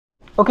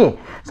Okay,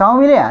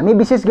 Xiaomi-ले हामी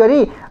विशेष गरी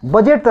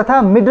बजेट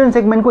तथा मिड रेन्ज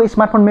सेगमेन्टको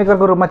स्मार्टफोन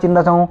मेकरको रूपमा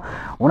चिन्दछौँ।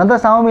 हुन त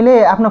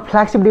Xiaomi-ले आफ्नो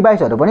फ्ल्यागशिप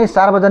डिभाइसहरू पनि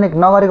सार्वजनिक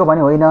नगरेको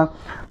भने होइन,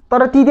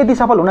 तर ती त्यति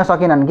सफल हुन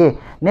सकेनन् के।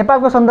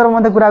 नेपालको सन्दर्भमा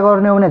त कुरा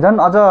गर्ने हो भने झन्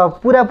अझ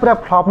पुरा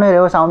फ्लप नै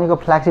रह्यो Xiaomi-को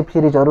फ्ल्यागशिप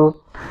सिरिजहरू।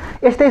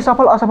 यस्तै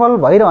सफल असफल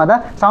भइरहँदा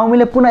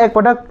Xiaomi-ले पुनः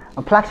एकपटक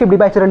फ्ल्यागशिप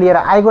डिभाइसहरू लिएर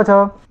आएको छ।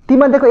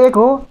 तीमध्येको एक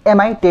हो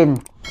Mi 10।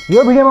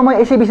 यो भिडियोमा म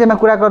यसै विषयमा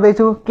कुरा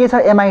गर्दैछु, के छ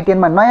Mi 10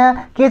 मा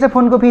नयाँ, के छ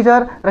फोनको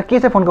फिचर र के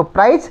छ फोनको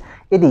प्राइस।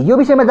 यदि यो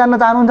विषयमा जान्न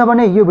चाहनुहुन्छ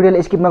भने यो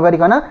भिडियोलाई स्किप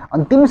नगरिकन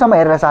अन्तिमसम्म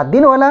हेरेर साथ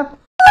दिनु होला।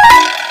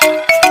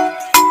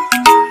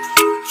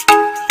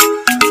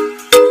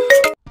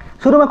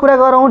 सुरुमा कुरा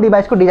गरौँ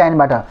डिभाइसको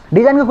डिजाइनबाट।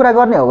 डिजाइनको कुरा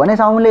गर्ने हो भने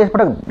Xiaomi-ले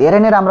यसपटक धेरै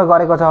नै राम्रो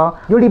गरेको छ।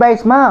 यो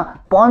डिभाइसमा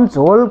पञ्च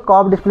होल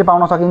कर्भ डिस्प्ले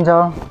पाउन सकिन्छ।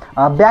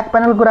 ब्याक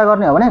प्यानल कुरा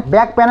गर्ने हो भने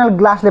ब्याक प्यानल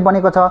ग्लासले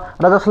बनेको छ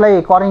र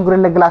जसलाई करिङ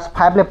ग्रिलले ग्लास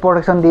 5 ले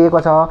प्रोटेक्सन दिएको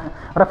छ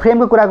र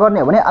फ्रेमको कुरा गर्ने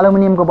हो भने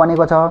एल्युमिनियमको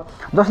बनेको छ,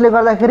 जसले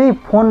गर्दाखेरि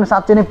फोन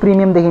साँच्चै नै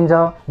प्रिमियम देखिन्छ।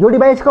 यो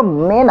डिभाइसको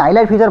मेन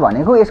हाइलाइट फिचर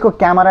भनेको यसको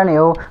क्यामेरा नै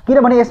हो,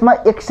 किनभने यसमा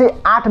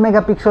 108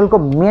 मेगापिक्सलको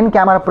मेन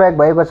क्यामेरा प्रयोग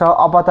भएको छ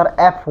अपर्चर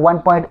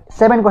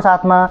f1.7 को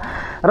साथमा,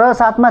 र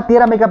साथमा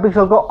 13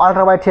 मेगापिक्सलको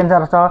अल्ट्रावाइड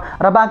सेन्सर छ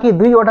र बाँकी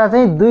दुईवटा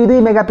चाहिँ 2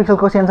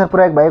 मेगापिक्सलको सेन्सर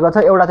प्रयोग भएको छ।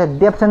 एउटा चाहिँ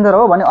डेप्थ सेन्सर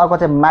हो भने अर्को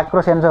चाहिँ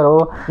म्याक्रो सेन्सर हो।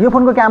 यो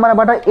फोनको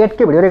क्यामेराबाट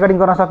 8K भिडियो रेकर्डिङ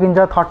गर्न सकिन्छ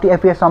 30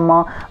 FPS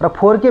सम्म र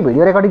 4K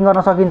भिडियो रेकर्डिङ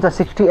गर्न सकिन्छ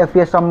 60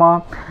 FPS सम्म।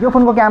 यो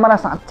फोनको क्यामेरा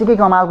साँच्चै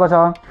कमालको छ।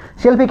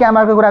 सेल्फी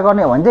क्यामेराको कुरा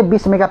गर्ने हो भने चाहिँ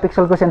 20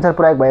 मेगापिक्सलको सेन्सर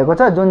प्रयोग भएको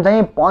छ, जुन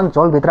चाहिँ पञ्च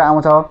होल भित्र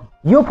आउँछ।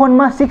 यो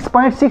फोनमा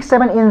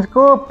 6.67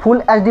 इन्चको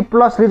फुल HD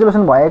प्लस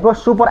रिजोल्युसन भएको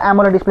सुपर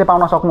AMOLEड डिस्प्ले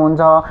पाउन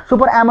सक्नुहुन्छ।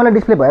 सुपर AMOLEड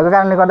डिस्प्ले भएको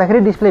कारणले गर्दाखेरि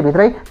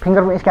डिस्प्लेभित्रै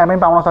फिङ्गरप्रिन्ट स्क्यान पनि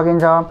पाउन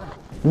सकिन्छ।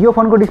 यो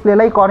फोनको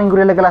डिस्प्लेलाई करिङ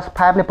ग्रिलले ग्लास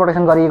 5 ले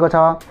प्रोटेक्सन गरिएको छ।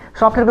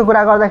 सफ्टवेयरको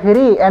कुरा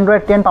गर्दाखेरि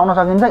एन्ड्रोइड 10 पाउन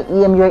सकिन्छ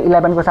MIUI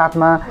 11 को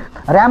साथमा।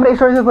 र्याम र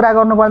स्टोरेजको कुरा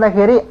गर्नु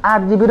पर्दाखेरि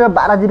 8GB र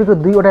 12GB को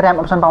दुईवटा र्याम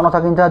अप्सन पाउन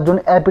सकिन्छ, जुन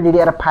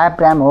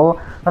LPDDR5 र्याम हो।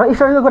 र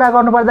स्टोरेजको कुरा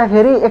गर्नु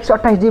पर्दाखेरि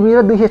 128GB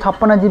र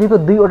 256GB को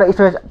दुईवटा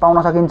स्टोरेज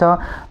पाउन सकिन्छ,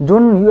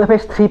 जुन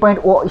UFS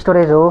 3.0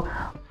 स्टोरेज हो।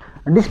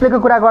 डिस्प्लेको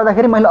कुरा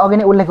गर्दाखेरि मैले अघि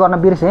नै उल्लेख गर्न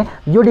बिर्सेँ,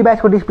 यो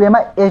डिभाइसको डिस्प्लेमा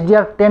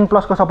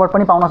HDR10+ को सपोर्ट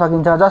पनि पाउन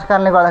सकिन्छ, जस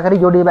कारणले गर्दाखेरि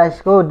यो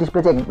डिभाइसको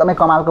डिस्प्ले चाहिँ एकदमै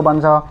कमालको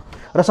बन्छ।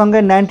 र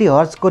सँगै 90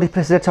 हर्ट्ज को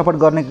रिफ्रेश रेट सपोर्ट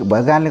गर्ने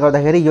भएको कारणले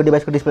गर्दाखेरि यो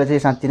डिभाइसको डिस्प्ले चाहिँ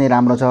साँच्चै नै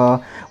राम्रो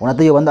छ। हुन त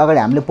योभन्दा अगाडि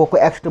हामीले पोको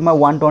X2 मा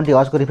 120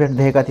 हर्ट्ज को रिफ्रेश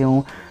देखेका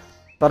थियौँ,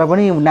 तर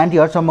पनि 90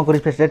 हर्ट्ज सम्मको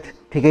रिफ्रेश रेट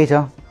ठिकै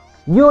छ।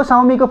 यो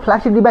Xiaomi-को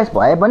फ्ल्यागशिप डिभाइस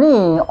भए पनि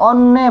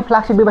अन्य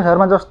फ्ल्यागशिप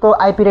डिभाइसहरूमा जस्तो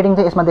IP रेटिङ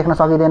चाहिँ यसमा देख्न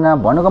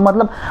सकिँदैन। भन्नुको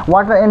मतलब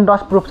वाटर एन्ड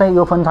डस्ट प्रुफ चाहिँ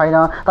यो फोन छैन,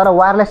 तर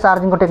वायरलेस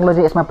चार्जिङको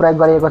टेक्नोलोजी यसमा प्रयोग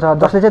गरिएको छ,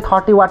 जसले चाहिँ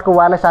 30 वाटको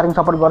वायरलेस चार्जिङ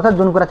सपोर्ट गर्छ,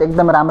 जुन कुरा चाहिँ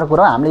एकदमै राम्रो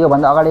कुरा हो। हामीले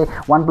योभन्दा अगाडि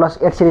OnePlus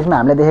 8 सिरिजमा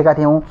हामीले देखेका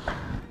थियौँ।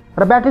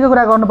 र ब्याट्रीको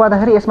कुरा गर्नु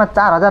पर्दाखेरि यसमा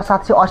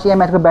 4780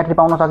 mAh को ब्याट्री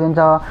पाउन सकिन्छ,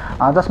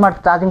 जसमा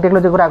चार्जिङ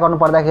टेक्नोलोजीको कुरा गर्नु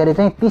पर्दाखेरि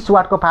चाहिँ 30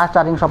 वाटको फास्ट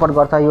चार्जिङ सपोर्ट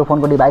गर्छ यो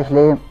फोनको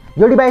डिभाइसले।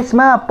 यो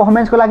डिभाइसमा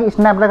पर्फर्मेन्सको लागि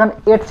Snapdragon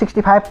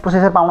 865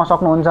 प्रोसेसर पाउन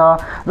सक्नुहुन्छ,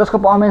 जसको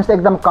पर्फर्मेन्स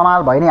एकदम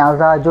कमाल भइ नै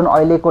हाल्छ, जुन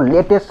अहिलेको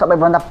लेटेस्ट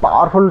सबैभन्दा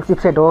पावरफुल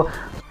चिपसेट हो।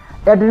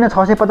 Adreno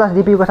 650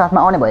 GPU को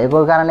साथमा आउने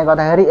भएको कारणले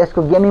गर्दाखेरि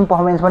यसको गेमिङ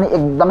पर्फर्मेन्स पनि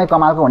एकदमै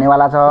कमालको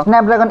हुनेवाला छ।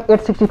 Snapdragon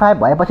 865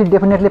 भएपछि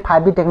डेफिनेटली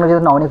 5G टेक्नोलोजी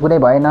त नहुने कुरै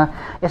भएन,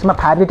 यसमा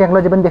 5G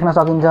टेक्नोलोजी पनि देख्न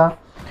सकिन्छ।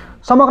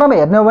 समग्रमा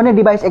हेर्ने हो भने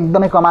डिभाइस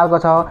एकदमै कमालको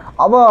छ।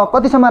 अब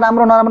कतिसम्म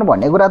राम्रो नराम्रो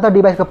भन्ने कुरा त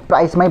डिभाइसको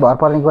प्राइसमै भर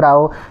पर्ने कुरा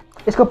हो।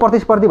 यसको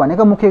प्रतिस्पर्धी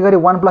भनेको मुख्य गरी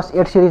OnePlus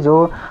 8 सिरिज हो।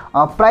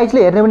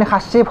 प्राइसले हेर्ने भने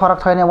खासै फरक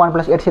छैन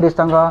OnePlus 8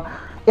 सिरिजसँग।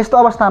 यस्तो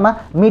अवस्थामा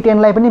Mi 10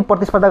 लाई पनि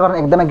प्रतिस्पर्धा गर्न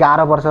एकदमै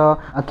गाह्रो पर्छ,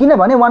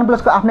 किनभने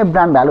OnePlus को आफ्नै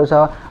ब्रान्ड भ्यालु छ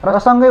र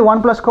सँगै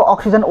OnePlus को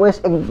Oxygen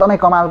OS एकदमै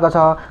कमालको छ।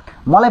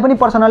 मलाई पनि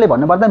पर्सनली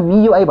भन्नुपर्दा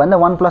MIUI भन्दा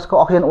OnePlus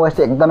को Oxygen OS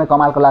चाहिँ एकदमै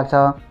कमालको लाग्छ।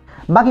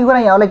 बाँकी कुरा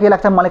यहाँलाई के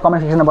लाग्छ मलाई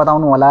कमेन्ट सेक्सनमा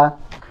बताउनु होला।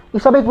 यी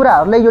सबै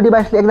कुराहरूले यो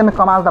डिभाइसले एकदमै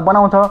कमाल त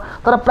बनाउँछ,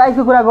 तर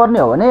प्राइसको कुरा गर्ने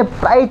हो भने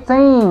प्राइस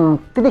चाहिँ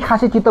त्यति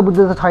खासै चित्त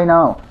बुझ्दो छैन।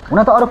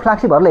 हुन त अरू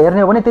फ्ल्यागशिपहरूले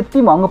हेर्ने हो भने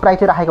त्यति महँगो प्राइस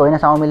चाहिँ राखेको होइन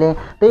Xiaomi-ले,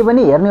 त्यही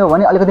पनि हेर्ने हो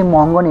भने अलिकति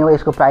महँगो नै हो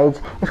यसको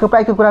प्राइस। यसको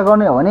प्राइसको कुरा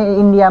गर्ने हो भने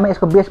इन्डियामा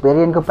यसको बेस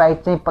भेरिएन्टको प्राइस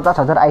चाहिँ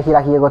 50,000 IC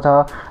राखिएको छ,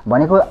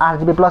 भनेको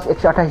 8GB प्लस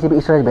 128GB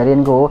स्टोरेज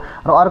भेरिएन्टको हो,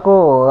 र अर्को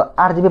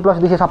 8GB plus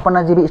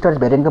 256GB storage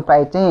भेरिएन्टको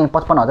price चाहिँ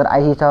 55,000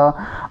 IC छ।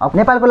 अब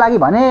नेपालको लागि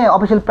भने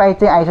अफिसियल प्राइस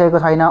चाहिँ आइसकेको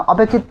छैन।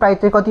 अपेक्षित प्राइस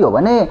चाहिँ कति हो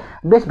भने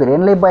बेस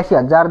भेरिएन्टले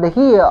 82,000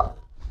 देखि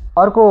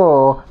अर्को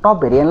टप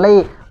भेरिएन्टलाई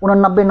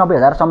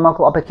 89-90,000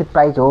 सम्मको अपेक्षित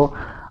प्राइस हो।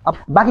 अब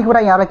बाँकी कुरा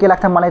यहाँलाई के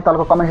लाग्छ मलाई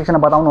तलको कमेन्ट सेक्सनमा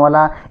बताउनु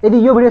होला। यदि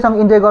यो भिडियोसँग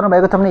इन्जोय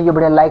गर्नुभएको छ भने यो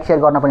भिडियोलाई लाइक सेयर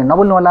गर्न पनि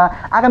नभुल्नु होला।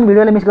 आगामी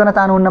भिडियोले मिस गर्न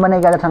चाहनुहुन्न भने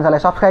ग्याजेट संसारलाई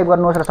सब्स्क्राइब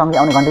गर्नुहोस् र सँगै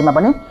आउने घन्टीमा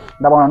पनि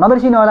दबाउन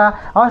नबिर्सिनु होला।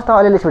 हस् त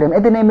अहिले यस भिडियोमा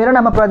यति नै। मेरो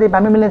नाम प्रदीप,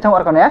 हामी मिल्नेछौँ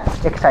अर्को नयाँ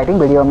एक्साइटिङ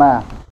भिडियोमा।